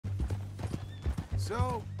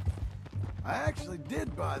So, I actually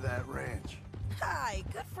did buy that ranch. Hi,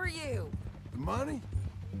 good for you. The money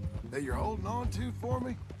that you're holding on to for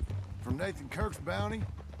me from Nathan Kirk's bounty,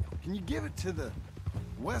 can you give it to the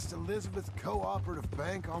West Elizabeth Cooperative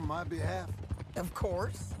Bank on my behalf? Of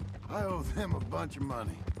course. I owe them a bunch of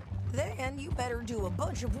money. Then you better do a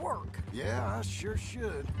bunch of work. Yeah, I sure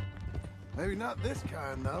should. Maybe not this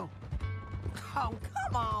kind, though. Oh,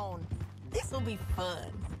 come on. This'll be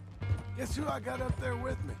fun. Guess who I got up there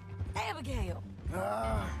with me? Abigail.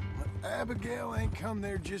 Abigail ain't come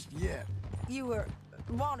there just yet. You,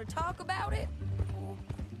 want to talk about it? Well,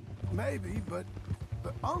 maybe, but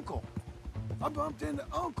Uncle. I bumped into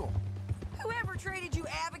Uncle. Whoever traded you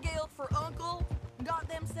Abigail for Uncle got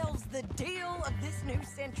themselves the deal of this new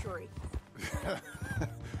century.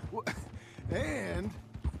 And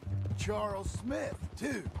Charles Smith,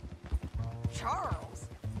 too. Charles?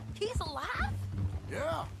 He's alive?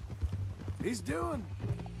 Yeah. He's doing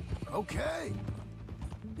okay.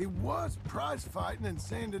 He was prize fighting in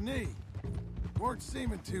Saint Denis. Weren't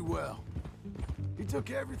seeming too well. He took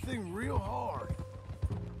everything real hard.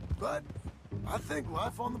 But I think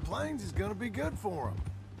life on the plains is gonna be good for him.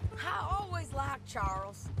 I always liked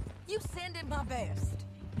Charles. You send him my best.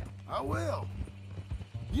 I will.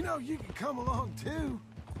 You know, you can come along too.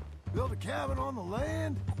 Build a cabin on the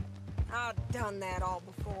land. I've done that all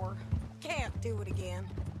before. Can't do it again.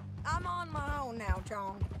 I'm on my own now,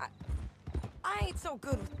 John. I ain't so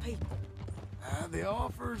good with people. The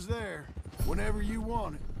offer's there, whenever you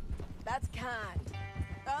want it. That's kind.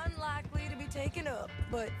 Unlikely to be taken up,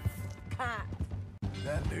 but kind.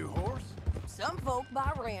 That new horse? Some folk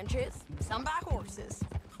buy ranches, some buy horses.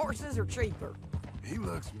 Horses are cheaper. He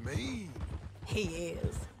looks mean. He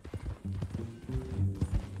is.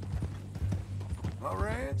 My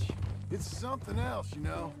ranch, it's something else, you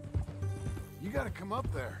know. You gotta come up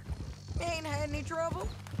there. Ain't had any trouble?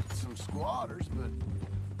 Some squatters, but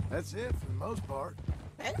that's it for the most part.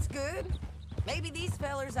 That's good. Maybe these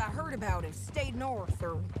fellers I heard about have stayed north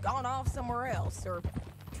or gone off somewhere else or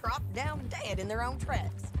dropped down dead in their own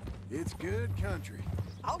tracks. It's good country.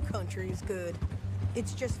 All country is good.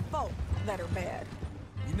 It's just folk that are bad.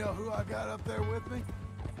 You know who I got up there with me?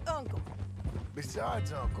 Uncle.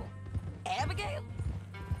 Besides Uncle. Abigail?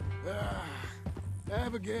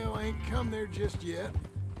 Abigail ain't come there just yet.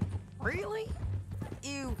 Really?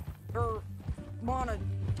 You, wanna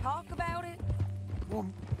talk about it? Well,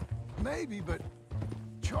 maybe, but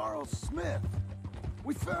Charles Smith.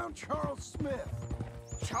 We found Charles Smith.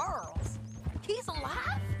 Charles? He's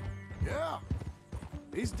alive? Yeah.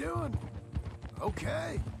 He's doing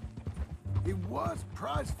okay. He was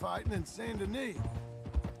prize fighting in Saint Denis.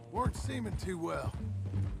 Weren't seeming too well.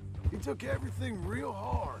 He took everything real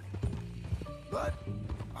hard. But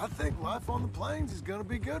I think life on the plains is gonna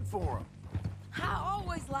be good for him. I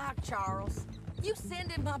always liked Charles. You send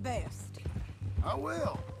him my best. I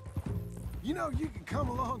will. You know, you can come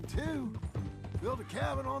along too. Build a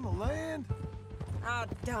cabin on the land.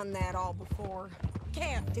 I've done that all before.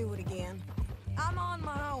 Can't do it again. I'm on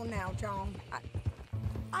my own now, John.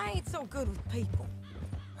 I ain't so good with people.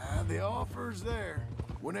 The offer's there,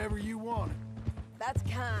 whenever you want it. That's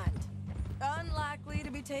kind. Unlikely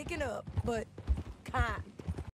to be taken up, but kind.